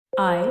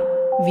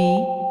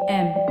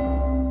IVM.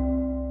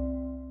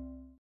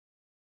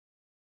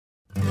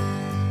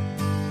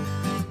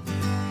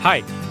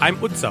 Hi, I'm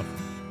Utsav,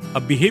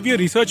 a behavior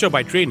researcher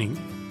by training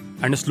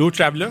and a slow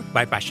traveler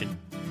by passion.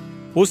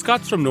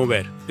 Postcards from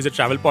Nowhere is a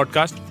travel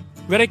podcast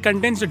where I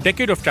condense a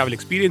decade of travel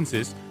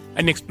experiences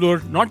and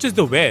explore not just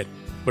the where,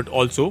 but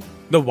also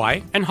the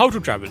why and how to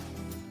travel.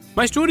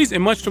 My stories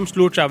emerged from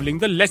slow traveling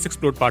the less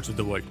explored parts of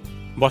the world: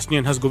 Bosnia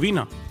and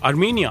Herzegovina,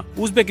 Armenia,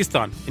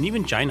 Uzbekistan, and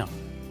even China.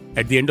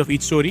 At the end of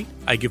each story,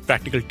 I give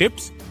practical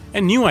tips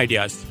and new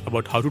ideas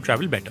about how to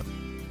travel better.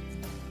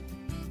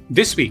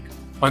 This week,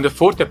 on the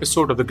fourth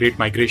episode of The Great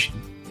Migration,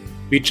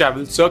 we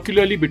travel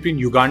circularly between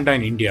Uganda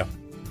and India,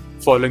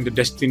 following the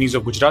destinies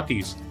of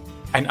Gujaratis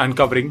and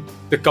uncovering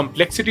the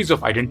complexities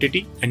of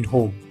identity and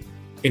home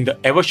in the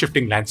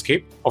ever-shifting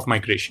landscape of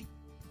migration.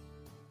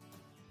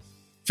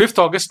 5th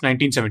August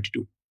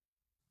 1972.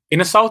 In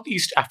a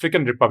Southeast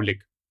African republic,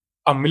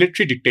 a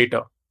military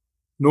dictator,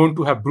 known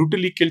to have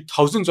brutally killed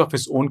thousands of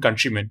his own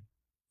countrymen,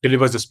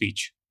 delivers a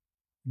speech.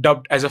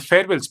 Dubbed as a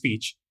farewell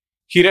speech,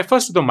 he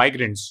refers to the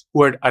migrants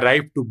who had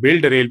arrived to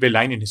build a railway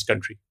line in his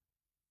country.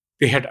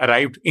 They had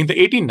arrived in the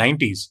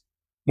 1890s,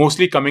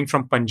 mostly coming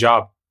from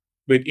Punjab,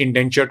 with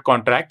indentured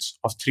contracts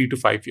of 3 to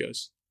 5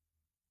 years.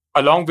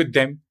 Along with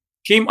them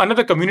came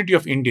another community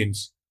of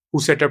Indians who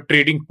set up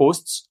trading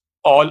posts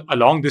all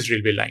along this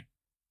railway line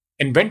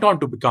and went on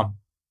to become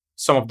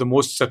some of the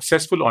most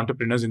successful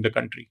entrepreneurs in the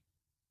country.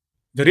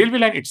 The railway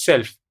line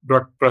itself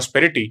brought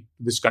prosperity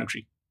to this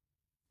country.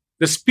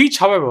 The speech,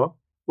 however,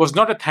 was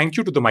not a thank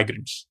you to the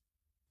migrants.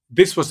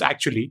 This was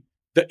actually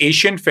the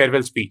Asian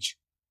farewell speech.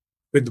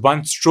 With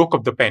one stroke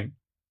of the pen,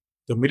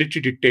 the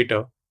military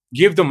dictator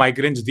gave the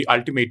migrants the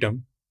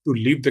ultimatum to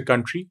leave the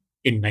country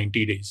in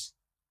 90 days.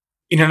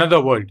 In another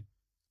world,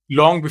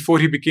 long before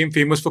he became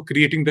famous for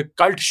creating the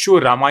cult show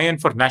Ramayan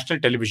for national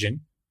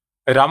television,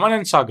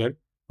 Ramanand Sagar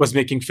was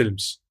making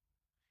films.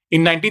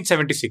 In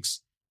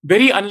 1976,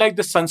 very unlike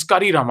the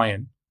Sanskari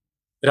Ramayan,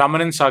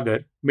 Ramanand Sagar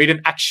made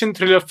an action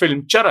thriller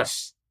film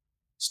Charas,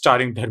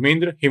 starring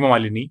Dharmendra, Hema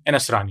Malini, and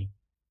Asrani.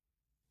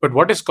 But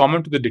what is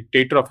common to the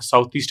dictator of a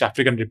Southeast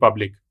African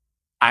republic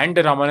and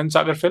the Ramanand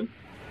Sagar film?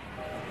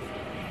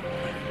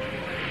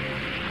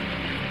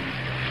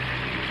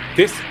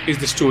 This is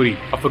the story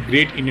of a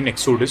great Indian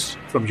exodus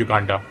from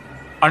Uganda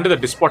under the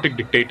despotic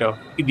dictator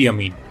Idi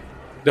Amin.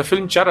 The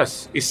film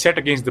Charas is set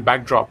against the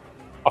backdrop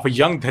of a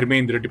young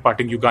Dharmendra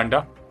departing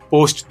Uganda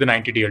post the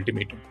 90-day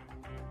ultimatum.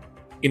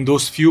 In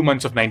those few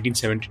months of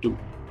 1972,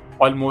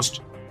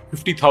 almost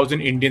 50,000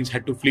 Indians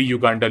had to flee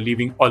Uganda,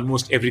 leaving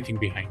almost everything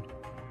behind.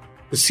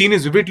 The scene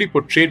is vividly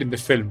portrayed in the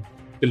film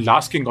The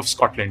Last King of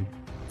Scotland,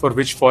 for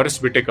which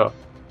Forrest Whitaker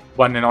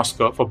won an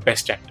Oscar for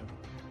Best Actor.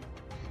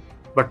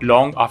 But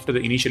long after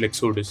the initial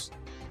exodus,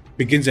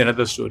 begins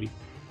another story,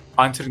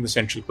 answering the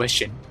central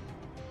question: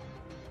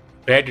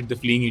 where did the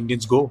fleeing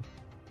Indians go?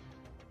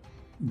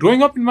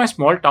 Growing up in my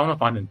small town of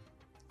Anand,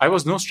 I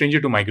was no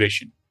stranger to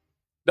migration.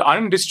 The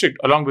Anand district,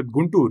 along with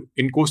Guntur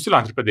in coastal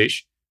Andhra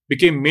Pradesh,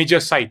 became major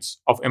sites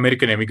of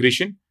American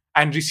emigration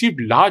and received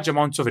large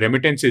amounts of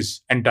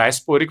remittances and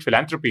diasporic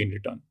philanthropy in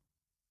return.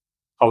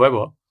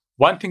 However,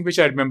 one thing which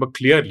I remember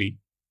clearly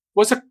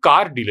was a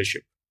car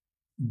dealership.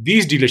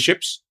 These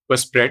dealerships were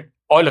spread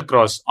all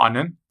across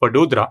Anand,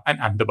 Vadodara, and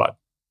Ahmedabad.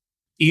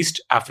 East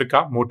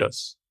Africa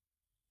Motors.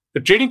 The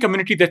trading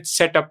community that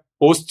set up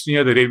posts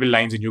near the railway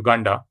lines in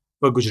Uganda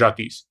were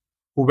Gujaratis,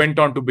 who went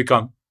on to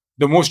become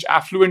the most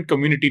affluent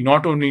community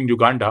not only in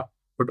Uganda,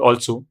 but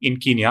also in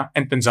Kenya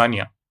and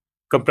Tanzania,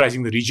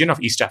 comprising the region of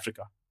East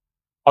Africa.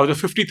 Of the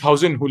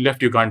 50,000 who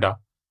left Uganda,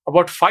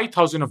 about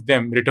 5,000 of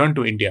them returned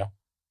to India,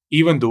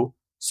 even though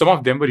some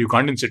of them were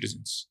Ugandan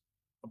citizens.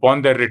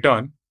 Upon their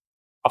return,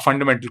 a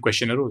fundamental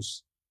question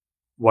arose: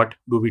 what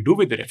do we do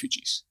with the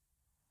refugees?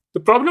 The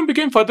problem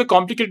became further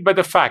complicated by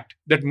the fact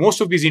that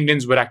most of these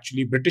Indians were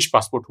actually British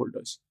passport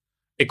holders.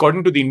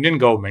 According to the Indian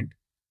government,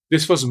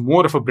 this was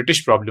more of a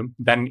British problem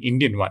than an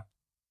Indian one.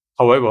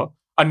 However,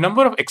 a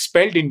number of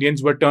expelled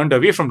Indians were turned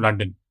away from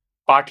London,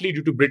 partly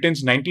due to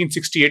Britain's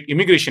 1968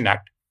 Immigration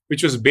Act,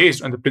 which was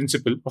based on the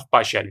principle of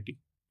partiality.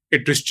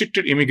 It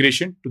restricted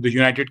immigration to the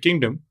United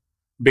Kingdom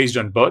based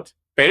on birth,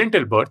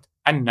 parental birth,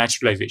 and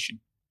naturalization.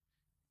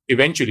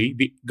 Eventually,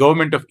 the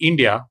government of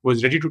India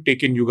was ready to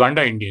take in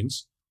Uganda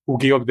Indians who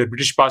gave up their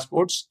British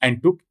passports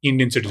and took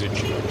Indian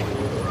citizenship.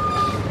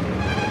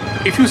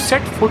 If you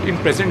set foot in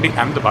present-day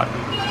Ahmedabad,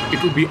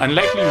 it would be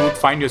unlikely you would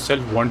find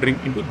yourself wandering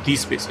into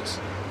these spaces.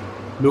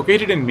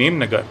 Located in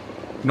Memnagar,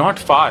 not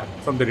far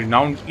from the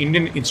renowned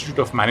Indian Institute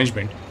of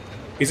Management,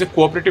 is a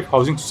cooperative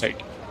housing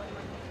society.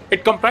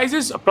 It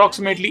comprises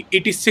approximately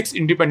 86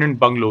 independent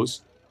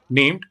bungalows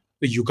named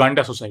the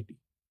Uganda Society.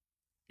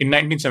 In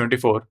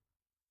 1974,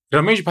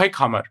 Ramesh Bhai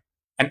Khamar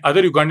and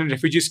other Ugandan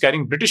refugees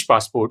carrying British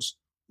passports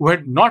who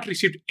had not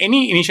received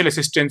any initial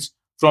assistance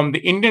from the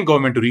Indian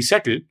government to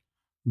resettle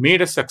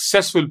made a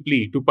successful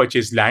plea to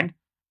purchase land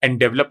and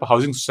develop a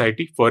housing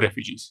society for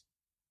refugees.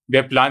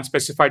 Their plan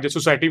specified that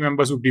society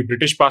members would be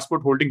British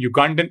passport holding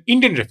Ugandan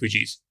Indian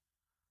refugees.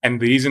 And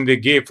the reason they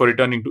gave for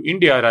returning to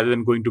India rather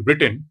than going to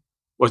Britain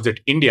was that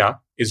India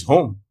is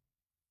home.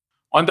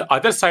 On the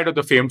other side of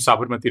the famed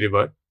Sabarmati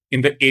River,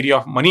 in the area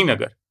of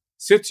Maninagar,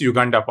 sits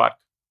Uganda Park.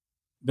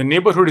 The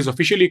neighborhood is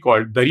officially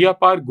called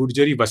Daryapar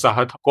Gurjari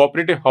Vasahat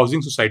Cooperative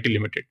Housing Society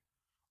Limited,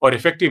 or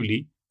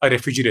effectively a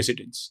refugee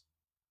residence.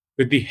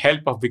 With the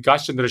help of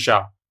Vikas Chandra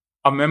Shah,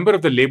 a member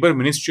of the Labour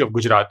Ministry of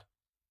Gujarat,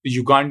 the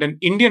Ugandan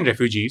Indian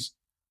refugees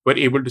were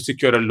able to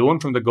secure a loan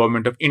from the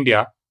government of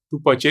India to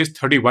purchase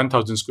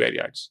 31,000 square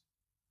yards.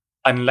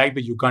 Unlike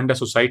the Uganda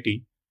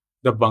Society,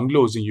 the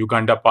bungalows in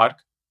Uganda Park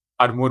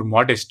are more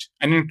modest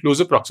and in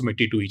closer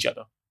proximity to each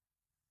other.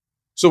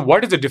 So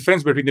what is the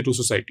difference between the two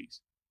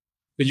societies?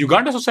 The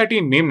Uganda Society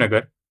in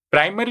Memnagar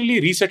primarily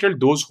resettled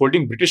those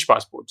holding British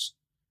passports,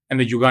 and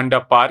the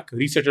Uganda Park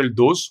resettled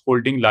those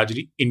holding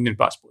largely Indian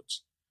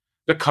passports.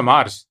 The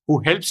Khamars,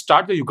 who helped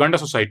start the Uganda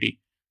Society,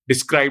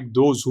 described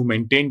those who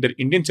maintained their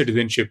Indian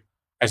citizenship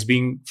as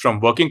being from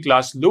working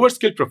class, lower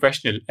skilled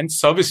professional and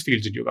service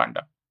fields in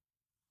Uganda.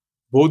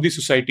 Both these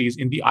societies,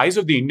 in the eyes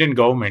of the Indian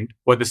government,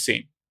 were the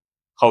same.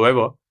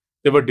 However,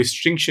 there were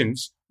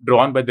distinctions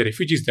drawn by the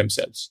refugees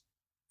themselves,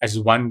 as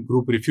one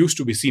group refused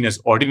to be seen as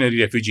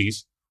ordinary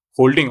refugees,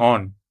 holding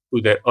on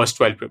to their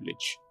erstwhile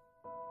privilege.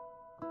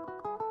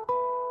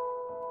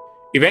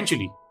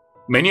 Eventually,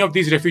 many of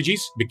these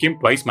refugees became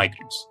twice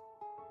migrants.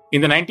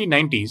 In the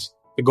 1990s,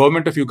 the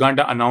government of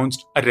Uganda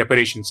announced a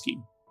reparation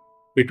scheme.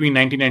 Between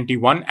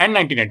 1991 and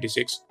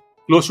 1996,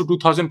 close to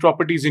 2,000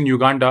 properties in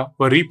Uganda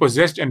were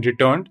repossessed and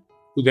returned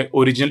to their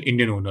original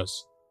Indian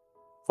owners.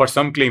 For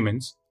some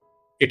claimants,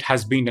 it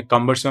has been a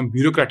cumbersome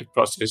bureaucratic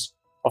process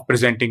of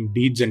presenting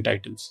deeds and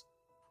titles.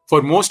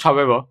 For most,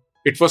 however,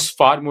 it was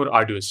far more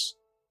arduous.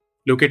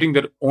 Locating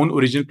their own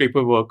original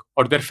paperwork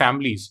or their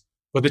families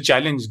was a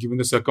challenge given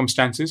the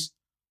circumstances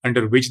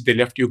under which they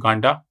left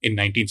Uganda in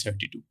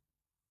 1972.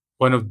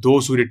 One of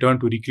those who returned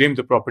to reclaim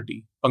the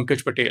property,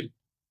 Pankaj Patel,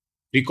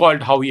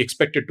 recalled how he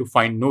expected to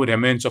find no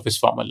remnants of his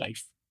former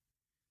life.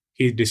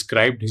 He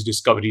described his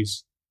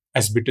discoveries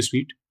as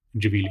bittersweet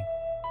and revealing.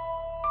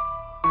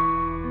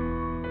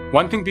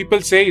 One thing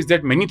people say is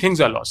that many things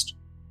are lost.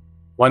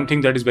 One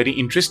thing that is very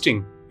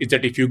interesting is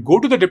that if you go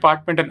to the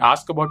department and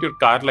ask about your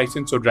car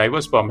license or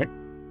driver's permit,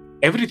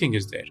 everything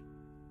is there.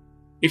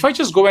 If I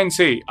just go and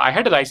say, I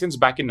had a license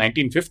back in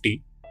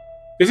 1950,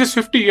 this is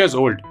 50 years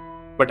old,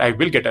 but I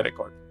will get a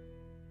record.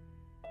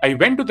 I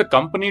went to the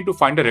company to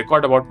find a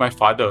record about my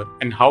father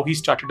and how he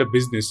started a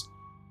business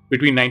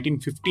between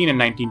 1915 and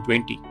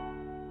 1920.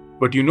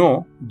 But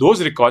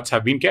those records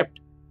have been kept.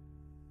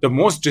 The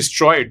most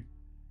destroyed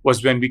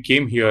was when we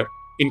came here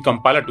in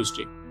Kampala to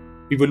stay.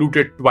 We were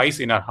looted twice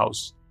in our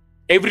house.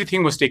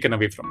 Everything was taken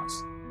away from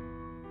us.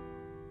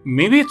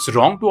 Maybe it's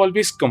wrong to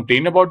always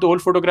complain about the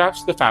old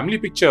photographs, the family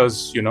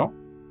pictures,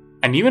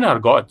 and even our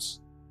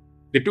gods.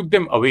 They took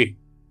them away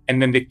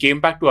and then they came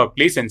back to our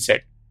place and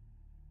said,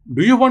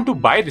 do you want to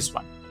buy this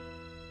one?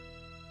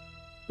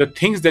 The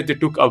things that they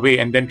took away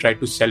and then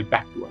tried to sell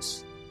back to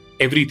us.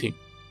 Everything.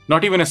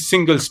 Not even a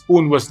single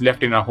spoon was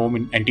left in our home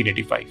in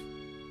 1985.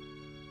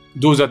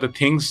 Those are the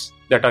things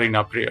that are in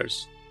our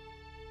prayers.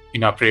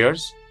 In our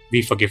prayers,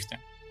 we forgive them.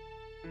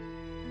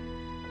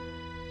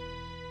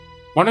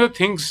 One of the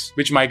things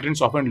which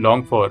migrants often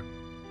long for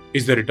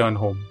is the return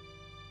home.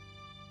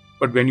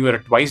 But when you are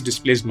a twice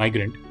displaced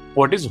migrant,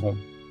 what is home?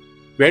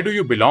 Where do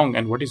you belong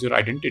and what is your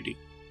identity?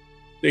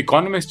 The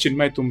economist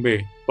Chinmay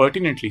Tumbe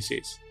pertinently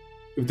says,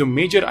 if the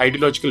major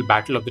ideological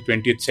battle of the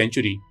 20th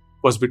century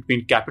was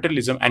between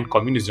capitalism and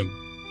communism,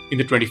 in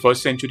the 21st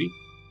century,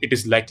 it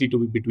is likely to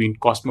be between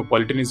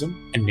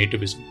cosmopolitanism and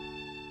nativism.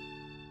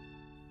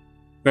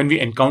 When we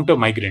encounter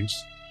migrants,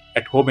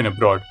 at home and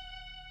abroad,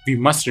 we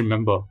must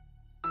remember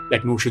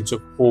that notions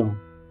of home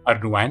are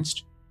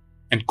nuanced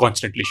and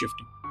constantly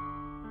shifting.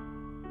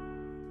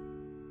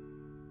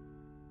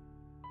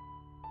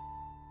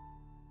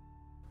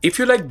 If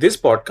you like this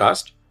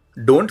podcast,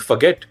 don't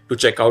forget to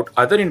check out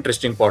other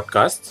interesting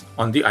podcasts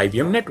on the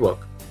IVM network.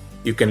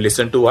 You can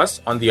listen to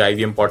us on the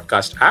IVM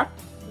Podcast app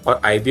or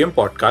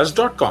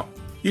ivmpodcast.com.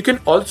 You can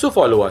also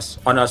follow us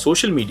on our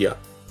social media.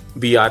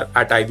 We are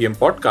at IVM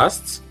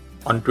Podcasts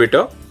on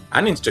Twitter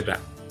and Instagram.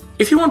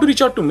 If you want to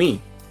reach out to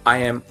me, I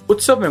am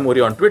Utsav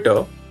Memory on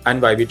Twitter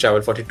and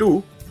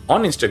YVTravel42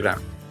 on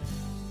Instagram.